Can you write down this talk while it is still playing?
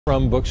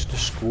From books to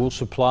school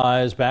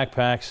supplies,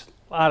 backpacks,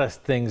 a lot of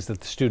things that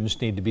the students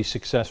need to be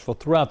successful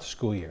throughout the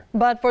school year.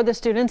 But for the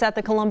students at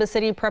the Columbus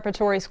City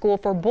Preparatory School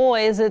for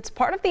Boys, it's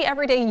part of the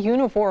everyday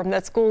uniform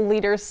that school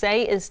leaders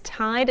say is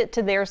tied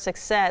to their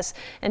success.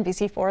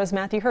 NBC4's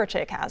Matthew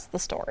Herchick has the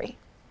story.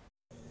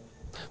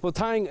 Well,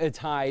 tying a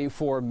tie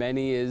for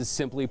many is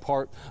simply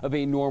part of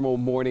a normal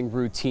morning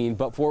routine,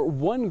 but for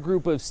one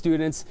group of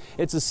students,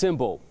 it's a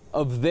symbol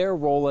of their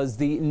role as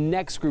the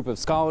next group of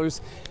scholars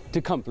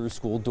to come through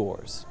school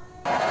doors.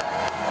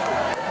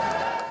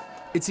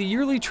 It's a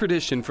yearly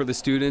tradition for the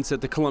students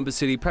at the Columbus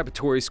City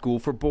Preparatory School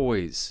for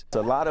Boys. A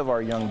lot of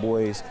our young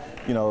boys,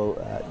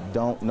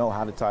 don't know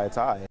how to tie a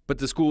tie. But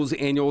the school's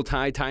annual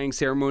tie-tying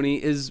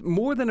ceremony is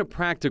more than a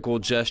practical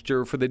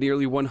gesture for the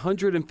nearly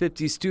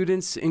 150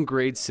 students in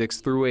grades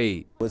 6 through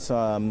 8. It's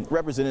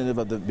representative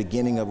of the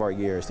beginning of our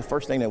years. The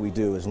first thing that we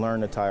do is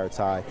learn to tie our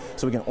tie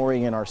so we can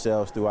orient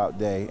ourselves throughout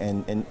the day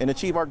and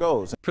achieve our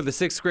goals. For the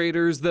 6th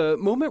graders, the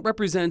moment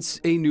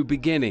represents a new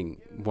beginning,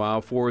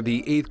 while for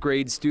the 8th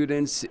grade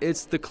students,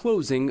 it's the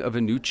closing of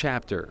a new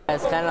chapter.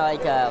 It's kind of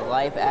like a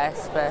life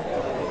aspect,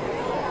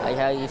 like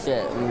how you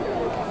should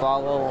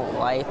follow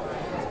life,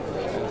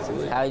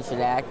 how you should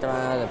act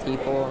around other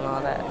people and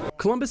all that.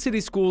 Columbus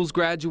City Schools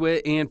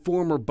graduate and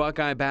former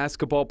Buckeye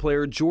basketball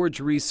player George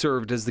Reese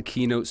served as the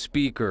keynote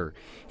speaker.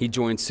 He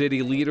joined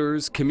city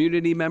leaders,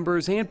 community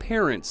members, and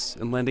parents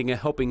in lending a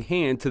helping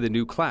hand to the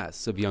new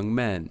class of young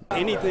men.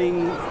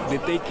 Anything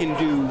that they can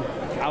do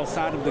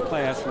outside of the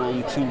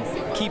classroom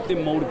to keep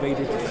them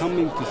motivated to come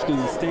into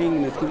school, staying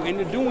in the school, and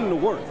they're doing the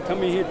work.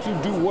 Coming here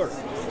to do work,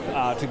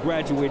 to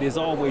graduate is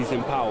always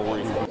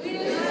empowering.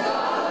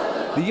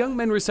 The young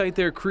men recite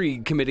their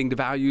creed, committing to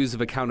values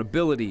of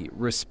accountability,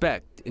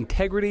 respect,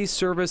 integrity,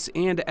 service,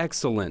 and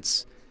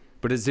excellence.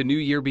 But as the new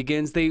year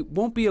begins, they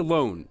won't be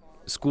alone.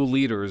 School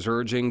leaders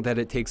urging that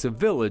it takes a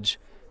village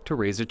to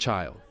raise a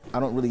child. I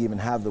don't really even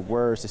have the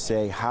words to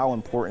say how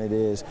important it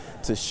is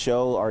to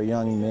show our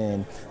young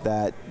men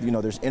that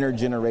there's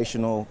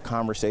intergenerational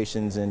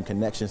conversations and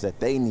connections that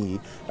they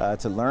need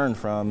to learn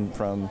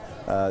from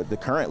the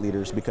current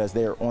leaders, because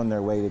they are on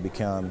their way to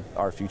become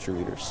our future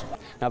leaders.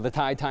 Now, the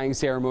tie-tying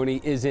ceremony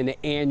is an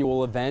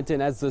annual event,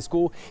 and as the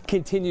school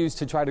continues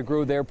to try to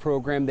grow their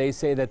program, they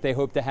say that they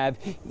hope to have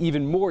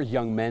even more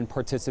young men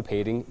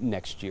participating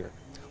next year.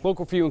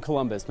 Local for you in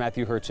Columbus,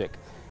 Matthew Herchick,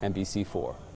 NBC4.